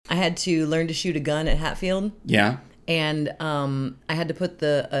had to learn to shoot a gun at Hatfield. Yeah. And I had to put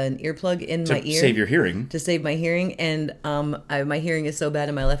an earplug in my ear. To save your hearing. To save my hearing. And my hearing is so bad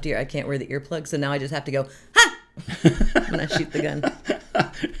in my left ear, I can't wear the earplug. So now I just have to go, ha! when I shoot the gun.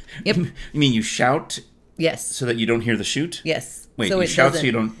 Yep. You mean you shout? Yes. So that you don't hear the shoot? Yes. Wait, so you shout so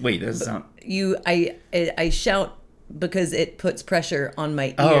you don't... Wait, that's not... I shout because it puts pressure on my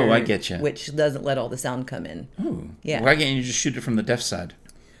ear. Oh, I get you. Which doesn't let all the sound come in. Oh. Yeah. Why can't you just shoot it from the deaf side?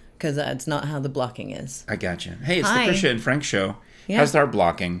 Because it's not how the blocking is. I got you. Hey, it's Hi. the Krisha and Frank show. Yeah. How's our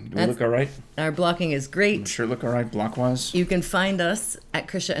blocking? Do we look all right? Our blocking is great. Sure look all right block-wise? You can find us at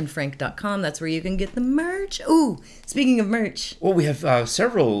krishaandfrank.com. That's where you can get the merch. Ooh, speaking of merch. Well, we have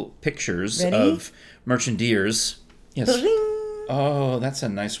several pictures Ready? of merchandeers. Yes. Ba-ring. Oh, that's a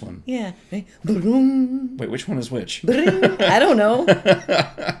nice one. Yeah. Ba-ring. Wait, which one is which? Ba-ring. I don't know.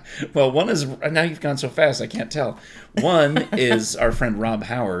 Well, one is... Now you've gone so fast, I can't tell. One is our friend Rob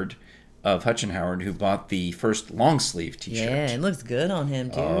Howard of Hutch and Howard, who bought the first long-sleeve t-shirt. Yeah, it looks good on him,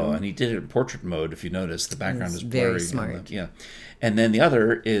 too. Oh, and he did it in portrait mode, if you notice. The background is blurry. Very smart. Yeah. And then the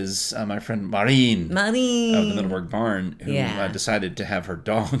other is my friend Marine of the Middleburg Barn, who decided to have her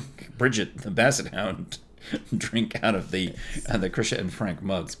dog, Bridget, the Basset Hound, drink out of the Krisha and Frank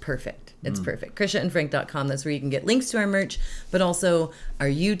mug. It's perfect. It's perfect. KrishaandFrank.com. That's where you can get links to our merch, but also our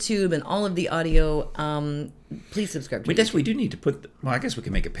YouTube and all of the audio. Please subscribe to We guess we do need to put... Well, I guess we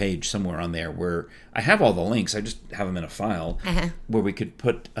can make a page somewhere on there where... I have all the links. I just have them in a file where we could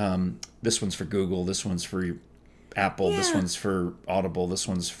put... this one's for Google. This one's for Apple. This one's for Audible. This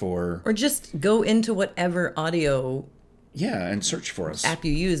one's for... Or just go into whatever audio... Yeah, and search for us. App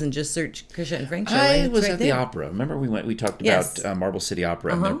you use and just search Krisha and Frank show. I was at the opera. Remember we talked about Marble City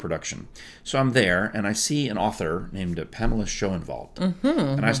Opera and their production. So I'm there and I see an author named Pamela Schoenwald.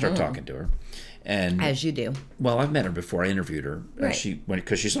 And I start talking to her. And as you do. Well, I've met her before. I interviewed her. Right.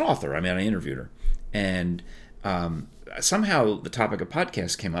 Because she's an author. I interviewed her. And somehow the topic of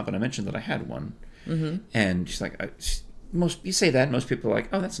podcast came up and I mentioned that I had one. And she's like, you say that and most people are like,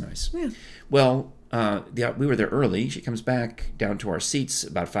 oh, that's nice. Yeah. Well... we were there early. She comes back down to our seats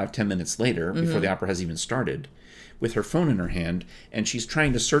about 5-10 minutes later, before the opera has even started, with her phone in her hand, and she's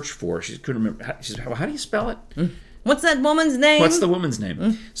trying to search for. She couldn't remember. She said, "How do you spell it? What's that woman's name? What's the woman's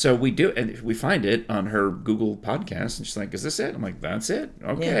name?" So we do, and we find it on her Google podcast, and she's like, "Is this it?" I'm like, "That's it.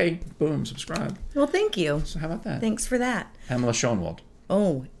 Okay, boom, subscribe." Well, thank you. So how about that? Thanks for that. Pamela Schoenwald.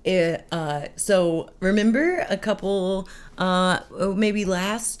 Oh, so remember a couple, maybe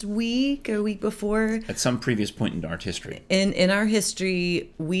last week or week before? At some previous point in art history. In our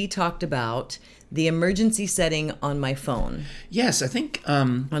history, we talked about the emergency setting on my phone. Yes, I think...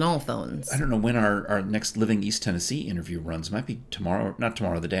 on all phones. I don't know when our next Living East Tennessee interview runs. Might be tomorrow. Not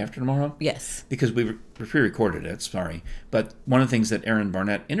tomorrow, the day after tomorrow. Yes. Because we pre-recorded it, sorry. But one of the things that Erin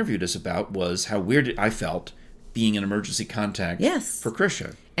Barnett interviewed us about was how weird I felt being an emergency contact for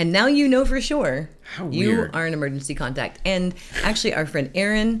Krisha. And now you know for sure. How weird. You are an emergency contact. And actually our friend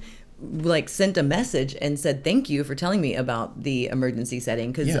Erin sent a message and said thank you for telling me about the emergency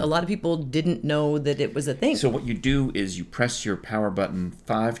setting, because a lot of people didn't know that it was a thing. So what you do is you press your power button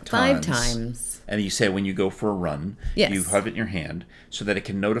 5 times. 5 times. And you say when you go for a run, you have it in your hand so that it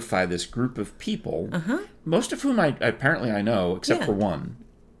can notify this group of people, most of whom I know, except for one.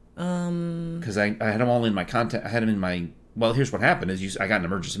 Because I had them all in my contact. I had them in my... Well, here's what happened is I got an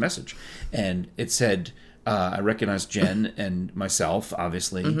emergency message. And it said... I recognized Jen and myself,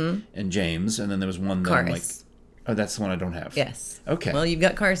 obviously, and James, and then there was one that I'm like, oh, that's the one I don't have. Yes. Okay. Well, you've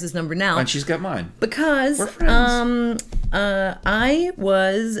got Karis's number now. And she's got mine. Because we're friends. I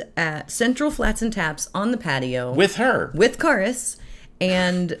was at Central Flats and Taps on the patio. With her. With Karis,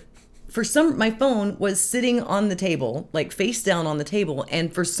 and my phone was sitting on the table, like face down on the table,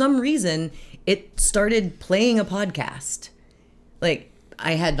 and for some reason, it started playing a podcast. Like,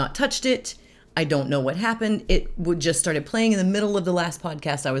 I had not touched it. I don't know what happened. It just started playing in the middle of the last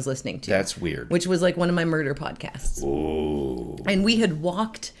podcast I was listening to. That's weird. Which was like one of my murder podcasts. Ooh. And we had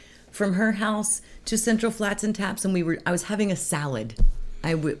walked from her house to Central Flats and Taps, and I was having a salad.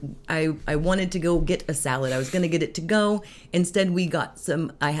 I wanted to go get a salad. I was going to get it to go. Instead, we got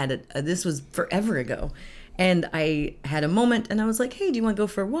some. This was forever ago. And I had a moment, and I was like, hey, do you want to go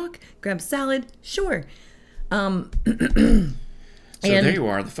for a walk? Grab a salad? Sure. So there you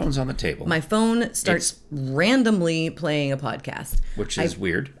are. The phone's on the table. My phone starts randomly playing a podcast. Which is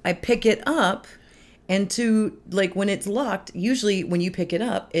weird. I pick it up, and when it's locked, usually when you pick it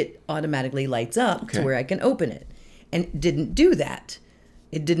up, it automatically lights up to where I can open it. And it didn't do that.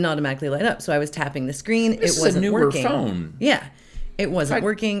 It didn't automatically light up. So I was tapping the screen. This it wasn't is a newer working. phone. Yeah. It wasn't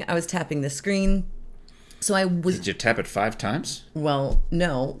working. I was tapping the screen. So Did you tap it 5 times? Well,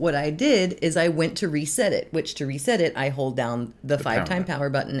 no. What I did is I went to reset it, which to reset it, I hold down the 5-time power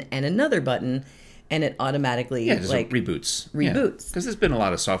button and another button, and it automatically reboots. Because there's been a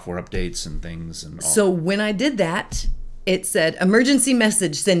lot of software updates and things. And all. So when I did that, it said emergency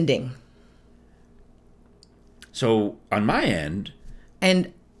message sending. So on my end.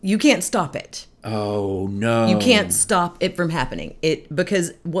 And you can't stop it. Oh no! You can't stop it from happening.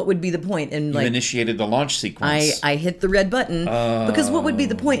 Because what would be the point? And you initiated the launch sequence. I hit the red button because what would be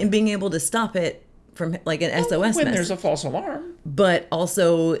the point in being able to stop it from like an SOS when message? There's a false alarm. But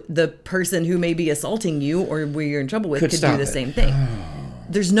also the person who may be assaulting you or where you're in trouble with could do the same thing.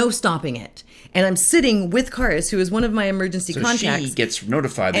 There's no stopping it. And I'm sitting with Karis, who is one of my emergency contacts. She gets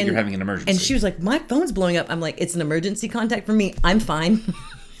notified that you're having an emergency. And she was like, my phone's blowing up. I'm like, it's an emergency contact for me. I'm fine.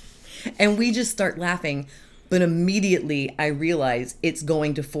 And we just start laughing. But immediately I realize it's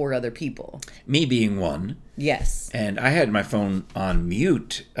going to 4 other people. Me being one. Yes. And I had my phone on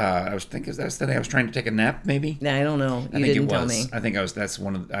mute. I was thinking that's the day I was trying to take a nap, maybe. I don't know. You didn't tell me. I think I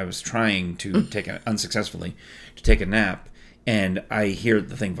was trying to unsuccessfully to take a nap, and I hear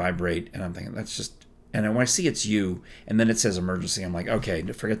the thing vibrate, and I'm thinking that's just. And when I see it's you, and then it says emergency, I'm like, okay,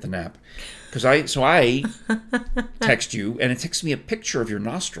 forget the nap. So I text you, and it takes me a picture of your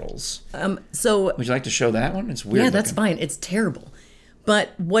nostrils. So would you like to show that one? It's weird. Yeah, that's fine. It's terrible.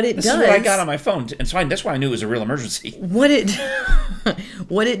 But what it does... This is what I got on my phone, and so that's why I knew it was a real emergency. What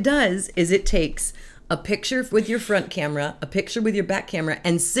it does is it takes a picture with your front camera, a picture with your back camera,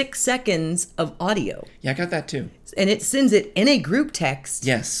 and 6 seconds of audio. Yeah, I got that too. And it sends it in a group text.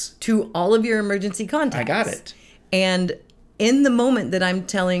 Yes. To all of your emergency contacts. I got it. And in the moment that I'm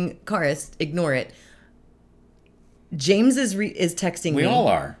telling Karis, ignore it, James is texting me. We all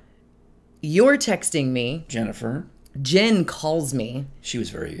are. You're texting me. Jennifer. Jen calls me. She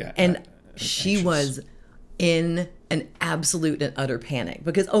was very and she anxious. Was in an absolute and utter panic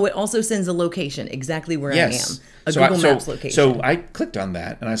because it also sends a location exactly where I am, Google Maps location. So I clicked on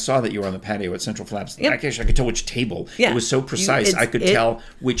that and I saw that you were on the patio at Central Flaps. Yep. Actually, I could tell which table. Yeah. It was so precise. I could tell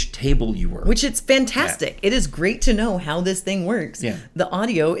which table you were. Which it's fantastic. Yeah. It is great to know how this thing works. Yeah. The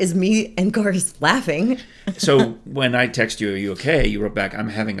audio is me and Karis laughing. So when I text you, are you okay? You wrote back, I'm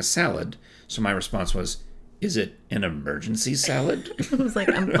having a salad. So my response was, is it an emergency salad? I was like,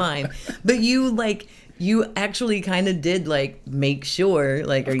 I'm fine. But you actually kind of did make sure,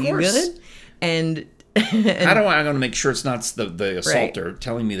 are you good? And how do I going to make sure it's not the assaulter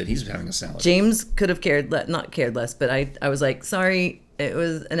telling me that he's having a salad? James could have not cared less, but I was like, sorry, it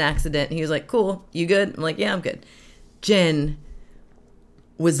was an accident. He was like, cool, you good? I'm like, yeah, I'm good. Jen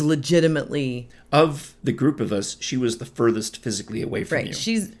was legitimately... Of the group of us, she was the furthest physically away from you.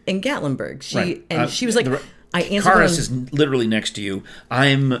 She's in Gatlinburg. She was like... I answered. Karis is literally next to you.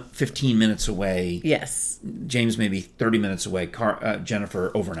 I'm 15 minutes away. Yes. James maybe 30 minutes away. Jennifer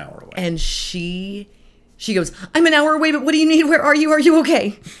over an hour away. And she goes, I'm an hour away, but what do you need? Where are you? Are you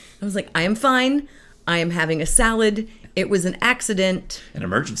okay? I was like, I am fine. I am having a salad. It was an accident. An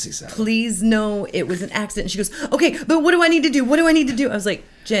emergency salad. Please know it was an accident. And she goes, okay, but what do I need to do? What do I need to do? I was like,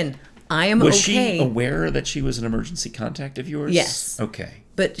 Jen, I am okay. Was she aware that she was an emergency contact of yours? Yes. Okay.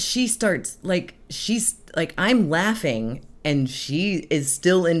 But she starts I'm laughing and she is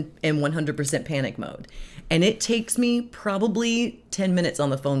still in 100% panic mode. And it takes me probably 10 minutes on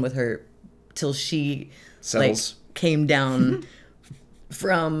the phone with her till she settles. Came down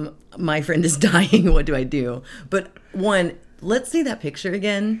from my friend is dying. What do I do? But let's see that picture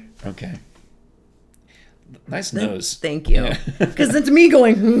again. Okay. Nice nose. Thank you. Because it's me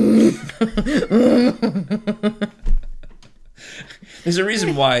going. There's a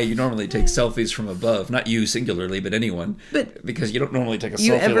reason why you normally take selfies from above. Not you singularly, but anyone. Because you don't normally take a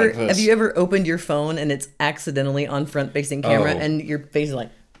selfie like this. Have you ever opened your phone and it's accidentally on front-facing camera and your face is like...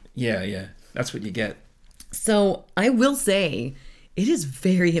 Yeah. That's what you get. So I will say, it is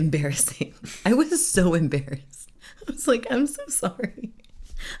very embarrassing. I was so embarrassed. I was like, I'm so sorry.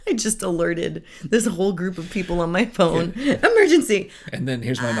 I just alerted this whole group of people on my phone. Yeah. Emergency. And then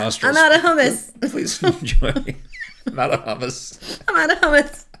here's my nostrils. I'm out of hummus. Please enjoy. I'm out of hummus. I'm out of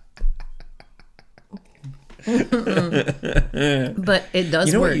hummus. But it does work.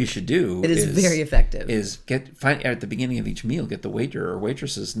 You know what you should do? It is very effective. Find at the beginning of each meal, get the waiter or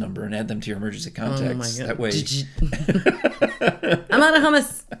waitress's number and add them to your emergency contacts. Oh my God. That way, I'm out of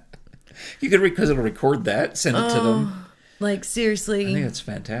hummus. You could because it'll record that, send it to them. Seriously, I think it's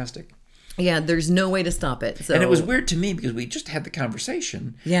fantastic. Yeah, there's no way to stop it. So. And it was weird to me because we just had the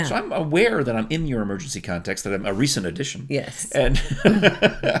conversation. Yeah. So I'm aware that I'm in your emergency context, that I'm a recent addition. Yes. And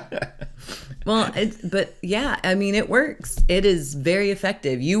Well, but yeah, I mean, it works. It is very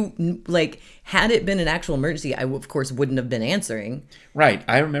effective. You, like, had it been an actual emergency, I, of course, wouldn't have been answering. Right.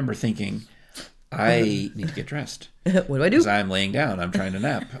 I remember thinking, I need to get dressed. What do I do? Because I'm laying down. I'm trying to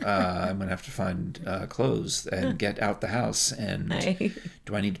nap. I'm going to have to find clothes and get out the house. And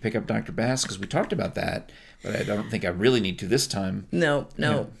do I need to pick up Dr. Bass? Because we talked about that, but I don't think I really need to this time. No,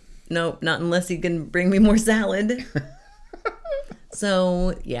 not unless he can bring me more salad.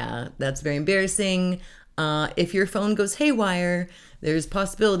 So, yeah, that's very embarrassing. If your phone goes haywire, there's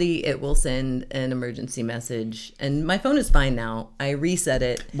possibility it will send an emergency message. And my phone is fine now. I reset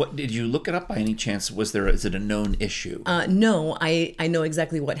it. What did you look it up by any chance? Is it a known issue? No, I know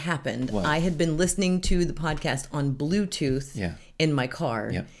exactly what happened. What? I had been listening to the podcast on Bluetooth in my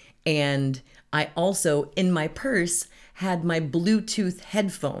car. Yeah. And I also, in my purse, had my Bluetooth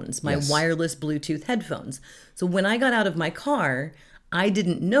headphones, my wireless Bluetooth headphones. So when I got out of my car, I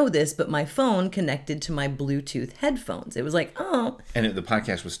didn't know this, but my phone connected to my Bluetooth headphones. It was like, oh. And the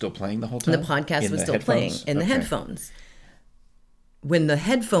podcast was still playing the whole time? The podcast was still playing in the headphones. When the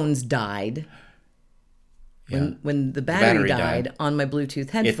headphones died, when the battery died on my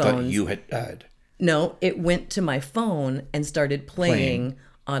Bluetooth headphones. It thought you had died. No, it went to my phone and started playing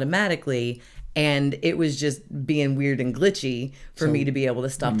automatically. And it was just being weird and glitchy for me to be able to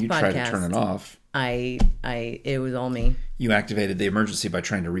stop the podcast. You tried to turn it off. It was all me. You activated the emergency by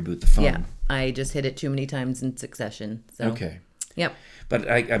trying to reboot the phone. Yeah, I just hit it too many times in succession. So. Okay. Yep.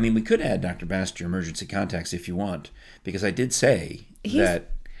 But I mean, we could add Dr. Bass to your emergency contacts if you want, because I did say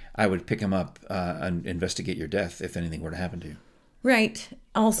that I would pick him up and investigate your death if anything were to happen to you. Right.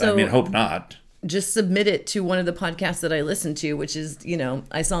 Also, I mean, hope not. Just submit it to one of the podcasts that I listen to, which is,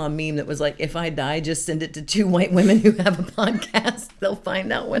 I saw a meme that was like, if I die, just send it to 2 white women who have a podcast. They'll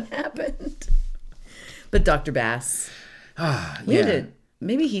find out what happened. But Dr. Bass,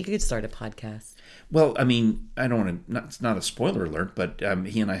 maybe he could start a podcast. Well, I mean, I don't want to, it's not a spoiler alert, but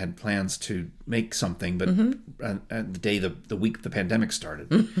he and I had plans to make something, but the week the pandemic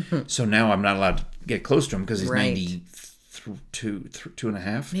started. So now I'm not allowed to get close to him because he's 92 and a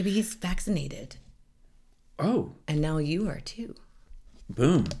half. Maybe he's vaccinated. Oh. And now you are too.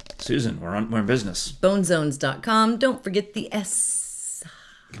 Boom. Susan, we're in business. Bonezones.com. Don't forget the S.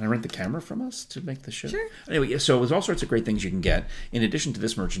 Can I rent the camera from us to make the show? Sure. Anyway, so there's all sorts of great things you can get. In addition to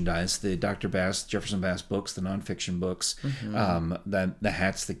this merchandise, the Dr. Bass, Jefferson Bass books, the nonfiction books, the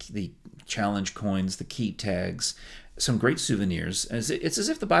hats, the challenge coins, the key tags, some great souvenirs. It's as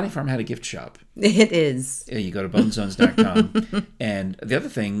if the Body Farm had a gift shop. It is. You go to bonezones.com. And the other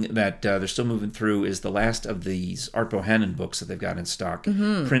thing that they're still moving through is the last of these Art Bohannon books that they've got in stock.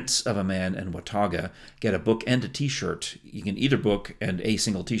 Prince of a Man and Watauga. Get a book and a t-shirt. You can either book and a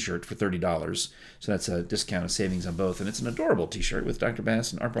single t-shirt for $30. So that's a discount of savings on both. And it's an adorable t-shirt with Dr.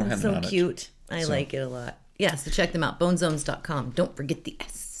 Bass and Art Bohannon on it. So cute. I like it a lot. Yeah, so check them out. Bonezones.com. Don't forget the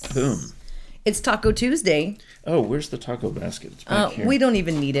S. Boom. It's Taco Tuesday. Oh, where's the taco basket? It's back here. We don't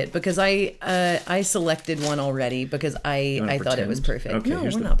even need it because I selected one already because I thought it was perfect. Okay, no,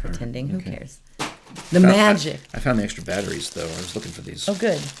 we're not pretending. Who cares? The magic. I found the extra batteries though. I was looking for these. Oh,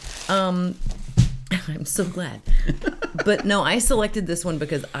 good. I'm so glad. But no, I selected this one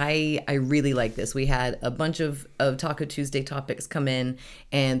because I really like this. We had a bunch of Taco Tuesday topics come in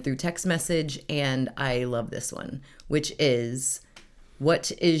and through text message, and I love this one, which is,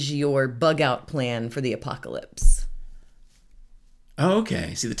 what is your bug out plan for the apocalypse? Oh,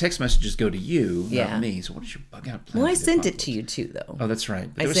 okay. See, the text messages go to you, not me. So what is your bug out plan? Well, I sent it to you too, though. Oh, that's right.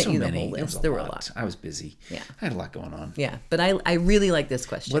 I sent you the whole list. There were a lot. I was busy. Yeah. I had a lot going on. Yeah, but I really like this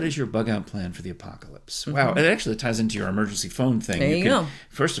question. What is your bug out plan for the apocalypse? Wow, it actually ties into your emergency phone thing. There you go.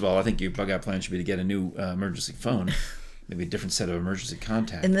 First of all, I think your bug out plan should be to get a new emergency phone, maybe a different set of emergency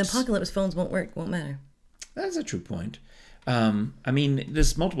contacts. And the apocalypse phones won't work, won't matter. That's a true point. I mean,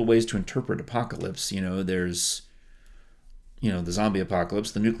 there's multiple ways to interpret apocalypse. There's the zombie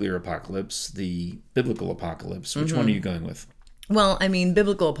apocalypse, the nuclear apocalypse, the biblical apocalypse. Which one are you going with? Well, I mean,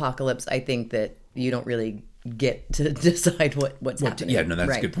 biblical apocalypse, I think that you don't really get to decide what's happening. Yeah, no,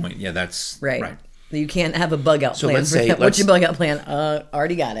 that's a good point. Yeah, that's right. You can't have a bug out plan. Let's say, what's your bug out plan?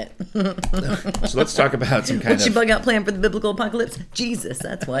 Already got it. So let's talk about some kind What's your bug out plan for the biblical apocalypse? Jesus,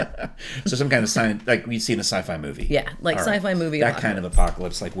 that's what. So some kind of science, like we'd see in a sci-fi movie. Yeah, like all sci-fi movie. That kind of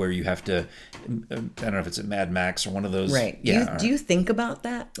apocalypse, like where you have to, I don't know if it's a Mad Max or one of those. Right. Yeah. Do you think about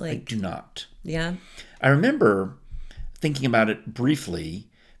that? I do not. Yeah. I remember thinking about it briefly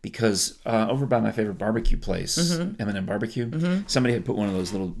because over by my favorite barbecue place, M&M Barbecue, somebody had put one of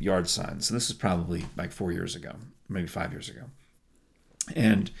those little yard signs. So this is probably like 4 years ago, maybe 5 years ago.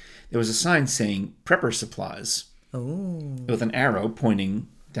 And there was a sign saying prepper supplies with an arrow pointing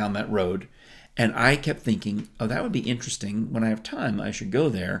down that road. And I kept thinking, oh, that would be interesting. When I have time, I should go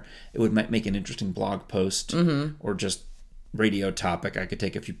there. It would make an interesting blog post or just radio topic. I could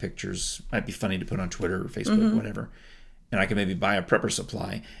take a few pictures. Might be funny to put on Twitter or Facebook or whatever. And I could maybe buy a prepper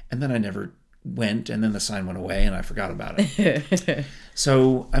supply. And then I never went, and then the sign went away, and I forgot about it.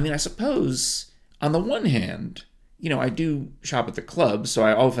 So, I mean, I suppose on the one hand, I do shop at the club, so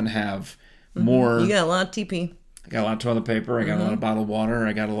I often have more. You got a lot of TP. I got a lot of toilet paper. I got a lot of bottled water.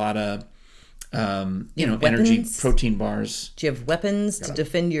 I got a lot of, energy protein bars. Do you have weapons to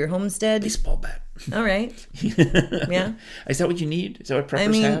defend your homestead? Baseball bat. All right. Yeah. Is that what you need? Is that what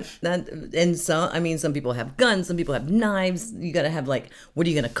preppers have? Some people have guns. Some people have knives. You got to have what are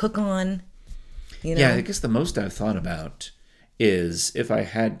you going to cook on? Yeah, I guess the most I've thought about is if I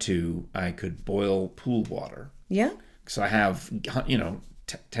had to, I could boil pool water. Yeah. So I have,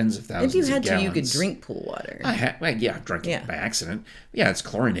 tens of thousands of gallons. If you had to, you could drink pool water. I've drank it by accident. Yeah, it's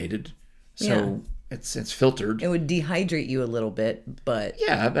chlorinated. So it's filtered. It would dehydrate you a little bit, but...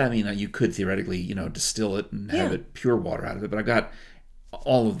 Yeah, but I mean, you could theoretically, distill it and have it pure water out of it. But I've got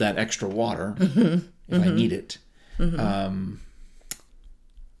all of that extra water if I need it.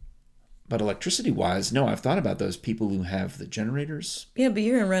 But electricity-wise, no, I've thought about those people who have the generators. Yeah, but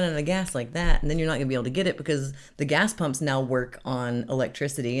you're going to run out of gas like that, and then you're not going to be able to get it because the gas pumps now work on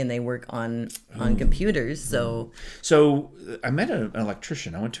electricity and they work on computers. So I met an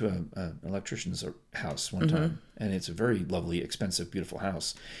electrician. I went to an electrician's house one time, and it's a very lovely, expensive, beautiful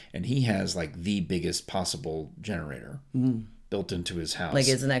house. And he has the biggest possible generator. Built into his house.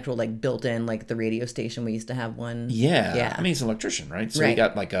 It's an actual built-in, the radio station. We used to have one. Yeah. I mean, he's an electrician, right? So he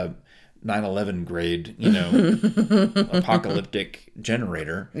got a 9/11 grade, apocalyptic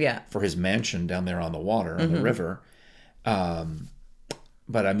generator for his mansion down there on the water, on the river. But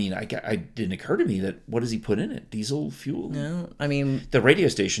I mean, it didn't occur to me that what does he put in it? Diesel fuel? No, I mean... The radio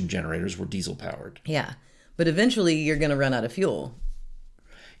station generators were diesel powered. Yeah, but eventually you're going to run out of fuel.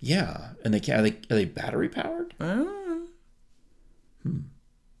 Yeah, and are they battery powered?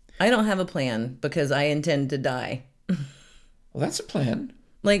 I don't have a plan because I intend to die. Well, that's a plan.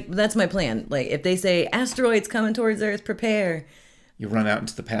 That's my plan. If they say, asteroids coming towards Earth, prepare. You run out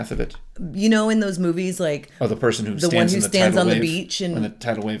into the path of it. In those movies, the person who stands on the beach and when the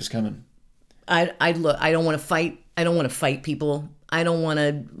tidal wave is coming. I don't want to fight. I don't want to fight people. I don't want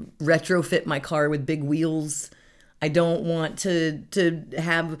to retrofit my car with big wheels. I don't want to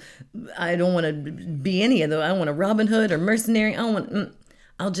be any of those. I don't want a Robin Hood or mercenary.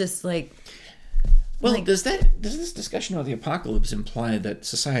 I'll just Well, does this discussion of the apocalypse imply that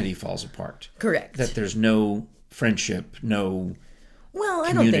society falls apart? Correct. That there's no friendship, no community,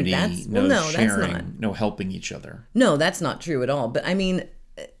 I don't think that's sharing, that's not. No helping each other. No, that's not true at all. But I mean,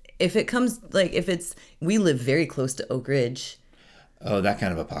 if it comes we live very close to Oak Ridge. Oh, that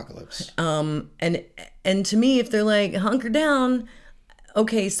kind of apocalypse. And to me, if they're hunker down.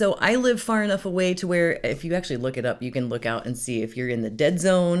 Okay, so I live far enough away to where if you actually look it up, you can look out and see if you're in the dead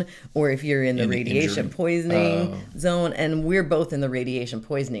zone or if you're in the radiation poisoning zone. And we're both in the radiation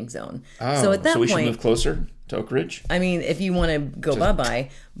poisoning zone. Oh, so at that we point, should move closer to Oak Ridge? I mean, if you want to go bye-bye.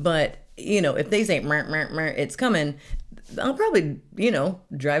 But, if they say, it's coming, I'll probably,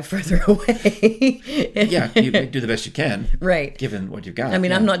 drive further away. Yeah, you do the best you can. Right. Given what you've got. I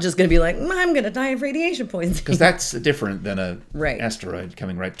mean, I'm not just going to be I'm going to die of radiation poisoning. Because that's different than a asteroid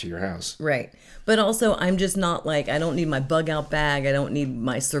coming right to your house. Right. But also, I'm just not I don't need my bug out bag. I don't need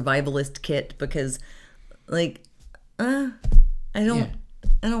my survivalist kit because, I don't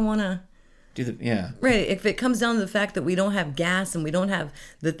want to. Right. If it comes down to the fact that we don't have gas and we don't have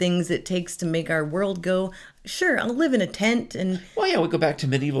the things it takes to make our world go, sure, I'll live in a tent and... Well, yeah, we go back to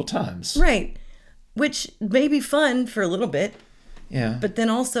medieval times. Right. Which may be fun for a little bit. Yeah. But then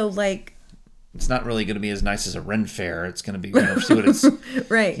also, it's not really going to be as nice as a Ren fair. It's going to be, see what it's...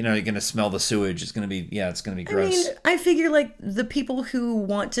 Right. You're going to smell the sewage. It's going to be, it's going to be gross. I mean, I figure, the people who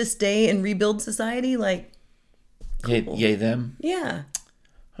want to stay and rebuild society, cool. Yay them? Yeah.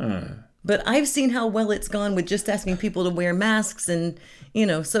 But I've seen how well it's gone with just asking people to wear masks and,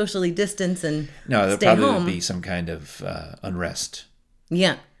 socially distance and there stay probably home. Would be some kind of unrest.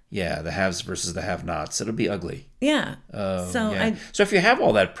 Yeah. Yeah, the haves versus the have-nots. It'll be ugly. Yeah. So if you have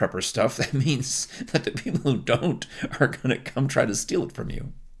all that prepper stuff, that means that the people who don't are going to come try to steal it from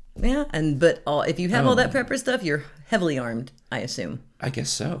you. Yeah, if you have all that prepper stuff, you're heavily armed, I assume. I guess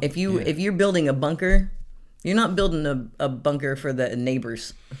so. If you're building a bunker, you're not building a bunker for the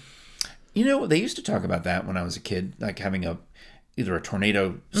neighbors. They used to talk about that when I was a kid, having either a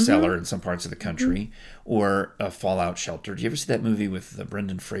tornado cellar in some parts of the country or a fallout shelter. Do you ever see that movie with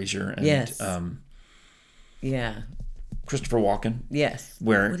Brendan Fraser and yes. Christopher Walken. Yes.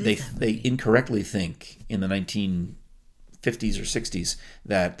 Where they incorrectly think in the 1950s or 60s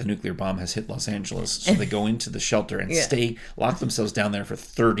that the nuclear bomb has hit Los Angeles. So they go into the shelter and lock themselves down there for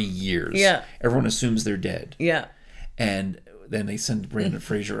 30 years. Yeah. Everyone assumes they're dead. Yeah. And then they send Brandon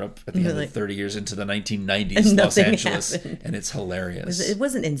Fraser up at the end of 30 years into the 1990s Los Angeles. Happened. And it's hilarious. It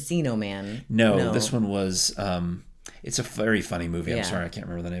wasn't Encino Man. No, this one was... it's a very funny movie. I'm sorry, I can't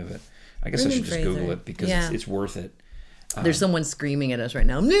remember the name of it. I guess Brandon I should just Fraser. Google it because it's worth it. There's someone screaming at us right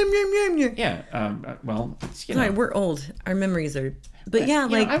now. Yeah. Well, sorry, we're old. Our memories are... But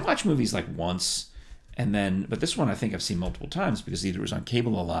I watch movies like once, and then... But this one I think I've seen multiple times because either it was on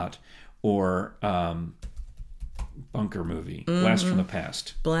cable a lot or... Bunker movie, Blast from the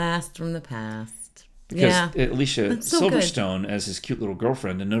Past. Blast from the Past. Because Alicia Silverstone as his cute little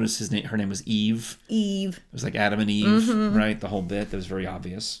girlfriend, and notice her name was Eve. Eve. It was like Adam and Eve, right? The whole bit that was very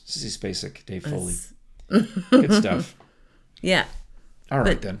obvious. Sissy Spacek, Dave Foley. Good stuff. Yeah. All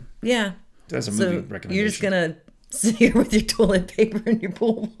right then. Yeah. That's a movie recommendation. You're just gonna sit here with your toilet paper and your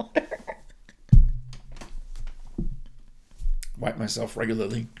pool water. Wipe myself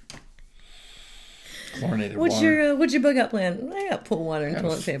regularly. Chlorinated what's water. What's your bug out plan? I got pool water and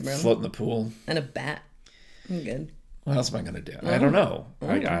toilet paper. Float in the pool. And a bat. I'm good. What else am I going to do? I don't know.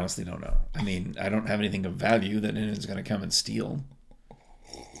 I honestly don't know. I mean, I don't have anything of value that anyone's going to come and steal.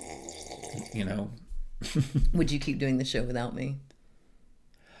 You know? Would you keep doing the show without me?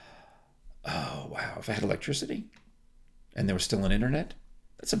 Oh, wow. If I had electricity and there was still an internet,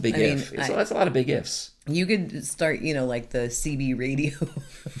 that's a big if. That's a lot of big ifs. You could start, like the CB radio.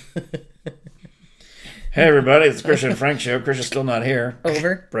 Hey everybody, it's the Christian and Frank Show. Chris is still not here.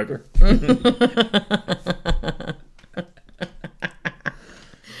 Over. Breaker.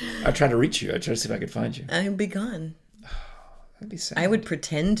 I tried to reach you. I tried to see if I could find you. I'd be gone. That'd be sad. I would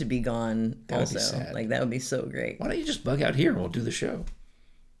pretend to be gone that also. Would be sad. Like, that would be so great. Why don't you just bug out here and we'll do the show?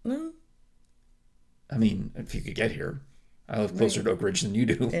 Well, I mean, if you could get here. I live closer to Oak Ridge than you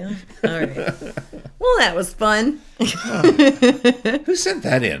do. Yeah. All right. Well, that was fun. Who sent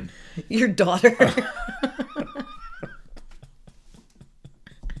that in? Your daughter.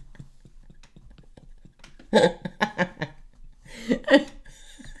 We're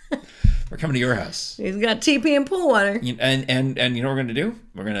coming to your house. He's got TP and pool water. And you know what we're going to do?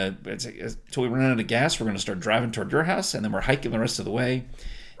 We're going to, until we run out of gas, we're going to start driving toward your house, and then we're hiking the rest of the way.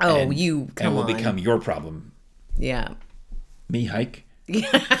 Oh, and we'll become your problem. Yeah. Me hike? Yeah,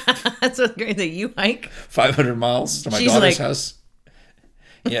 that's what's great that you hike. 500 miles to my daughter's house.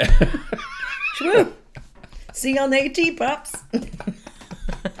 Yeah. Woo. See you on the AT, Pops.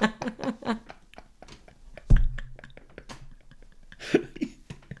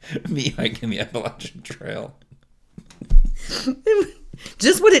 Me hiking the Appalachian Trail.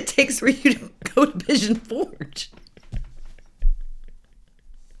 Just what it takes for you to go to Pigeon Forge.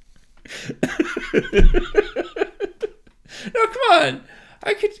 No, come on.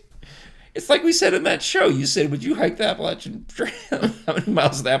 I could. It's like we said in that show. You said, would you hike the Appalachian Trail? How many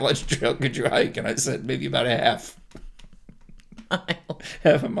miles of the Appalachian Trail could you hike? And I said, maybe about a half.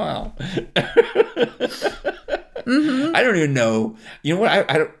 Half a mile. Mm-hmm. I don't even know. You know what?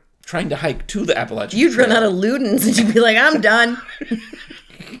 I don't. Trying to hike to the Appalachian You'd Trail. run out of Ludens and you'd be like, I'm done.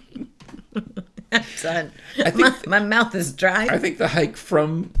 I'm done. My mouth is dry. I think the hike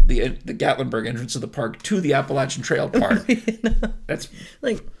from the Gatlinburg entrance of the park to the Appalachian Trail part. That's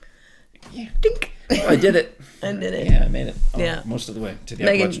like, yeah. Dink. Oh, I did it. I did it. Yeah, I made it. Yeah, most of the way to the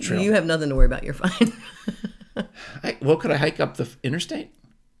Megan, Appalachian Trail. You have nothing to worry about. You're fine. Well, could I hike up the interstate?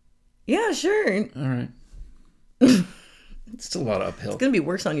 Yeah, sure. All right. It's still a lot of uphill. It's gonna be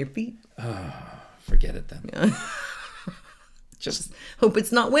worse on your feet. Oh, forget it then. Yeah. Just hope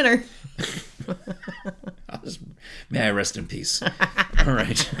it's not winter. May I rest in peace. All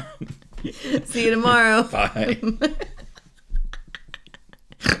right. See you tomorrow. Bye.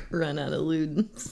 Run out of Ludens.